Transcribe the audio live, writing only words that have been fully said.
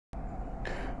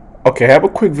Okay, I have a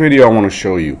quick video I want to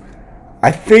show you.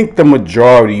 I think the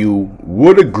majority of you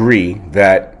would agree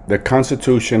that the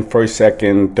Constitution, First,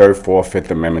 Second, Third, Fourth, Fifth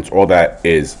Amendments, all that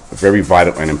is very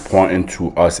vital and important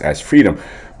to us as freedom.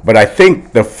 But I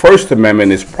think the First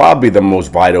Amendment is probably the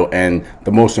most vital and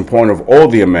the most important of all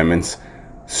the amendments.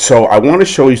 So I want to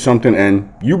show you something and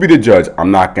you be the judge.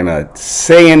 I'm not going to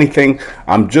say anything.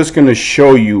 I'm just going to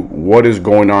show you what is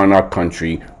going on in our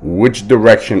country, which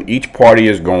direction each party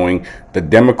is going, the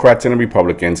Democrats and the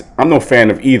Republicans. I'm no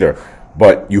fan of either,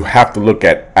 but you have to look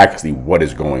at actually what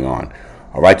is going on.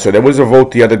 All right, so there was a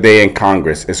vote the other day in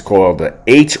Congress. It's called the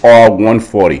HR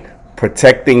 140,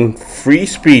 Protecting Free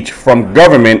Speech from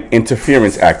Government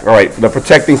Interference Act. All right, the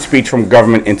Protecting Speech from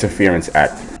Government Interference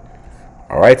Act.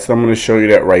 All right, so I'm going to show you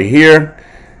that right here.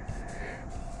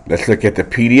 Let's look at the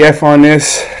PDF on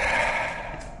this.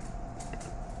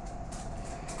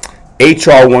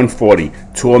 HR 140,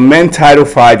 to amend Title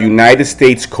V United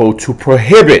States Code to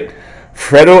prohibit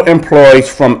federal employees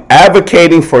from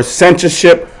advocating for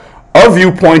censorship of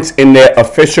viewpoints in their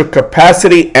official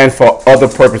capacity and for other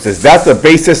purposes. That's the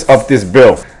basis of this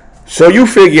bill. So you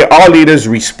figure our leaders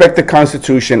respect the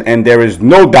Constitution, and there is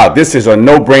no doubt this is a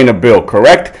no-brainer bill,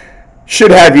 correct?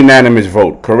 Should have unanimous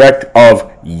vote, correct?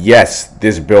 Of yes,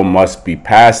 this bill must be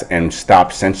passed and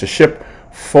stop censorship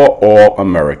for all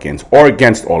Americans or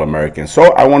against all Americans.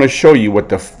 So I want to show you what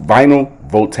the final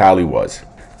vote tally was.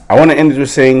 I want to end it with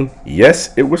saying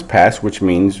yes, it was passed, which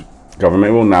means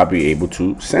government will not be able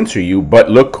to censor you. But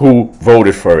look who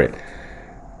voted for it.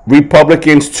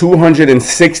 Republicans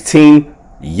 216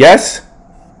 yes,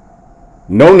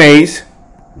 no nays.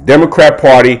 Democrat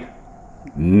Party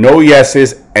no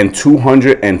yeses and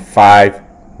 205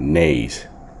 nays.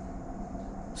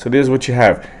 So this is what you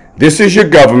have. This is your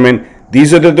government.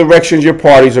 These are the directions your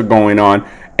parties are going on.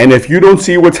 And if you don't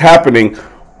see what's happening,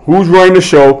 who's running the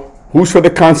show, who's for the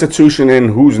Constitution and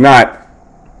who's not,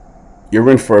 you're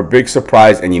in for a big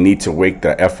surprise and you need to wake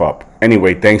the F up.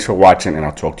 Anyway, thanks for watching and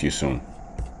I'll talk to you soon.